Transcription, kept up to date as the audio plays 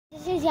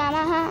This is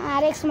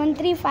Yamaha Rx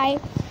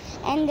 135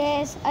 and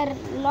there's a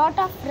lot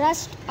of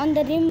rust on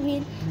the rim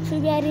wheel, so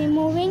we are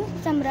removing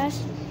some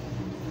rust.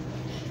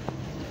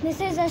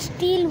 This is a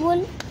steel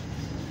wool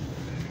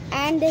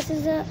and this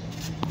is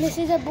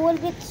a bowl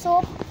with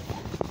soap.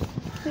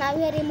 Now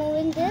we are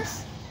removing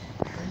this.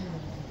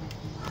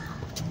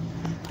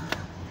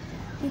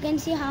 You can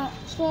see how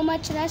so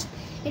much rust.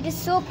 It is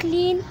so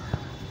clean.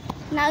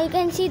 Now you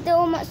can see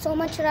so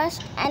much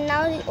rust, and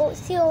now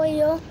see over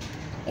here,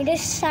 it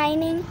is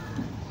shining.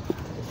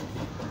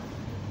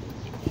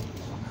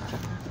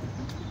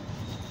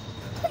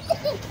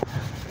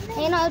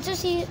 You can also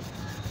see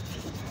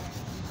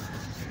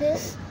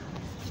this.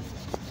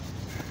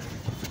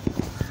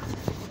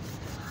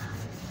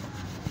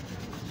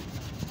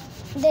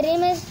 The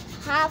rim is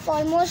half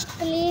almost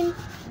clean.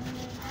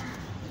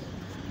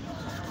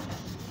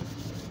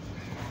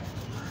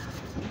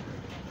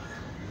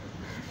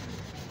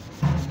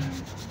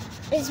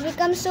 It's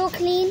become so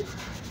clean.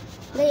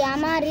 The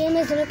Yamaha rim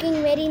is looking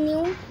very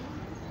new.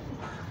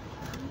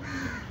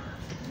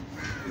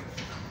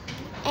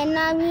 And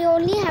now we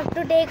only have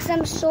to take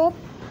some soap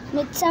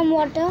with some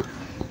water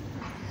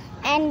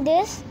and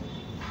this,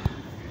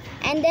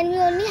 and then we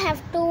only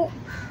have to,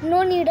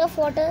 no need of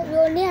water, we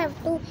only have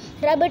to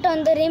rub it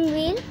on the rim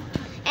wheel,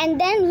 and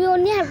then we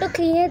only have to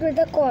clean it with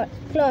the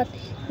cloth.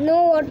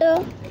 No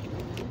water.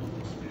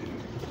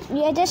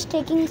 We are just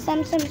taking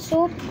some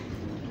soap.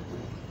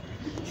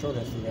 Show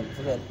this.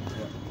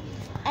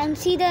 And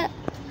see the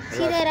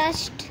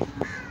rust.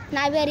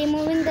 Now we are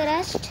removing the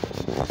rust.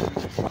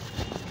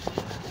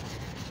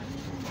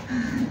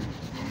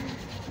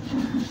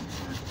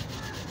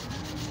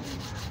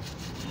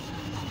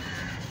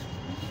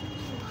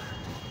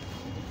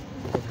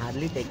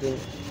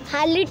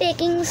 Hardly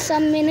taking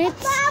some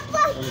minutes.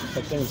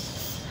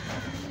 Seconds.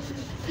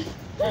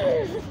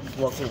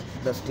 Working.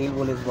 The steel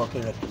wool is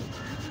working actually.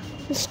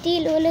 The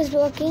steel wool is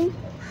working.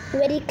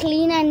 Very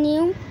clean and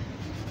new.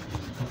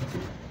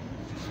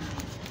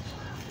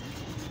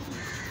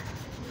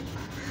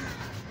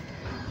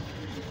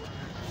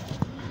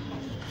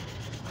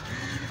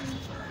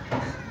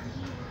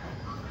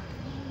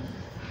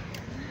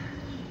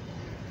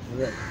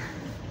 Well,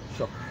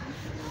 sure.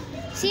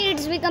 See,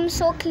 it's become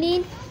so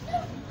clean.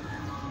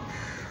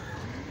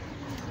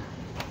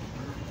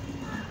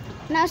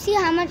 Now see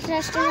how much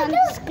rust is on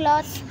this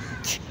cloth.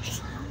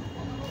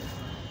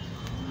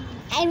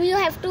 And you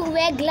have to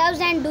wear gloves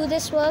and do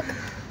this work.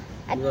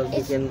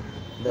 Because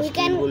the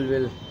steel wool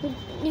will.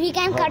 We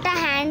can cut a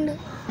hand.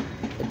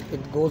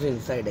 It goes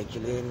inside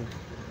actually and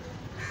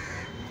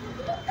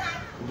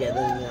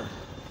gathering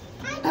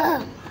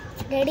up.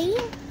 Ready?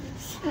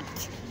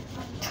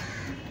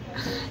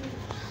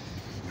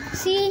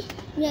 See,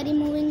 we are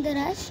removing the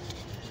rust.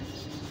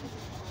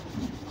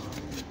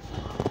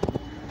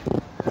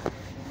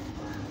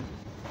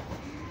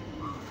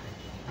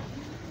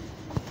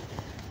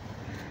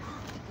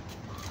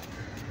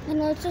 You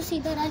can also see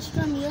the rust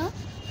from here.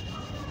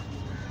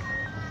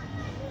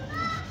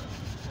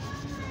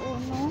 Oh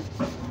no.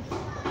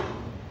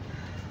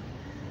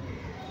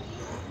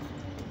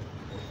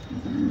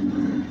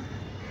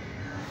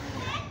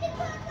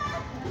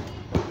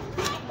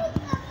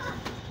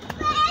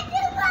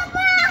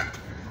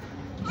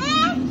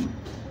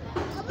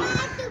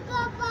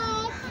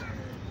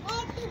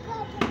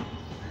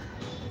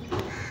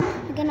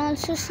 You can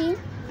also see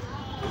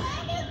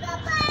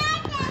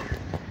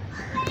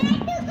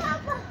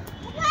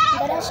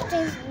the rust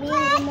is being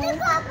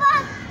removed.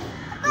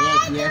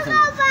 Yes.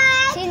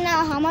 See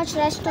now how much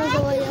rust is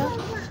over here.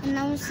 And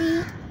now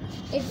see,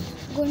 it's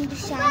going to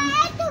shine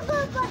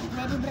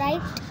very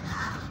bright.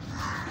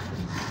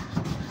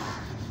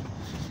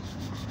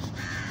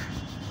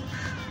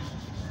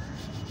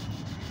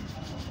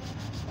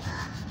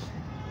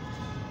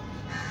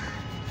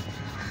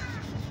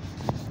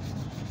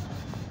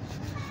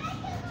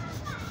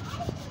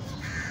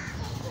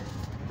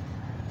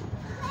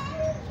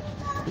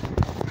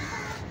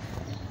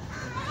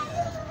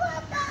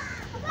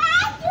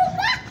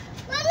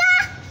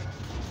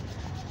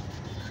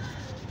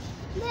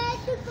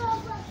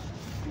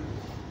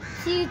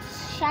 See,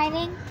 it's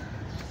shining.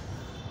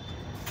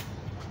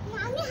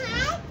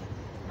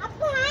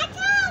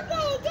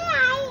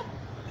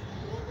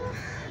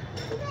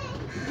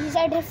 These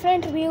are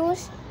different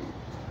views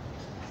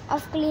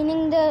of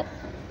cleaning the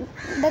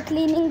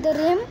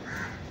rim.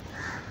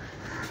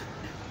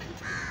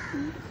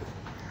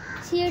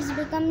 See, it's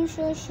becoming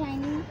so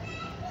shiny.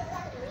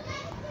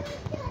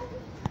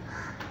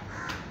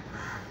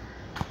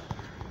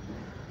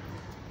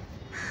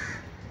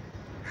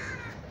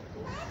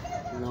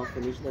 Now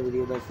finish the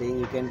video by saying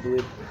you can do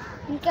it.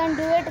 You can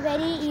do it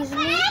very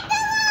easily.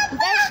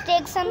 Just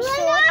take some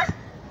soap,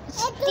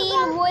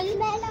 steel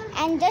wool,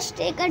 and just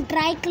take a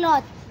dry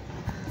cloth.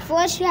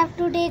 First you have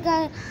to take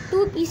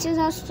 2 pieces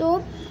of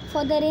soap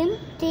for the rim.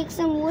 Take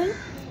some wool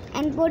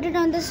and put it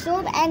on the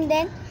soap, and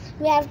then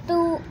we have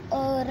to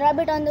rub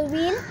it on the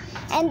wheel,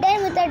 and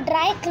then with a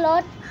dry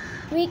cloth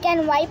we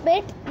can wipe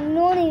it.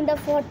 No need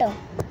of water.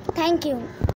 Thank you.